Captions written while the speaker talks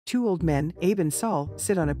Two old men, Abe and Saul,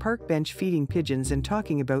 sit on a park bench feeding pigeons and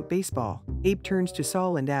talking about baseball. Abe turns to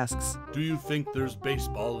Saul and asks, "Do you think there's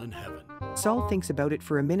baseball in heaven?" Saul thinks about it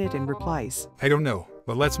for a minute and replies, "I don't know,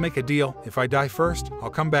 but let's make a deal. If I die first, I'll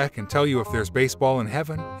come back and tell you if there's baseball in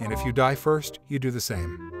heaven, and if you die first, you do the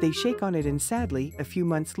same." They shake on it, and sadly, a few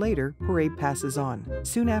months later, poor Abe passes on.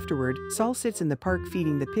 Soon afterward, Saul sits in the park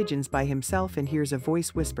feeding the pigeons by himself and hears a voice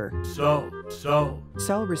whisper. So.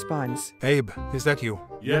 Saul responds, "Abe, is that you?"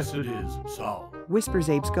 "Yes, it is, Saul." whispers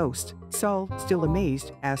Abe's ghost. Saul, still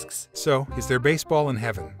amazed, asks, "So, is there baseball in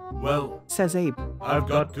heaven?" "Well," says Abe. "I've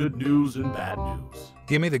got good news and bad news."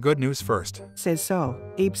 "Give me the good news first." Says Saul.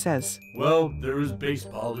 Abe says, "Well, there is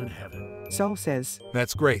baseball in heaven." Saul says,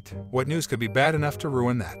 "That's great. What news could be bad enough to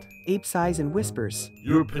ruin that?" Abe sighs and whispers,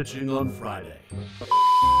 "You're pitching on Friday."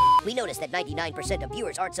 We noticed that 99% of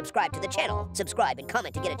viewers aren't subscribed to the channel. Subscribe and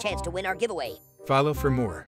comment to get a chance to win our giveaway. Follow for more.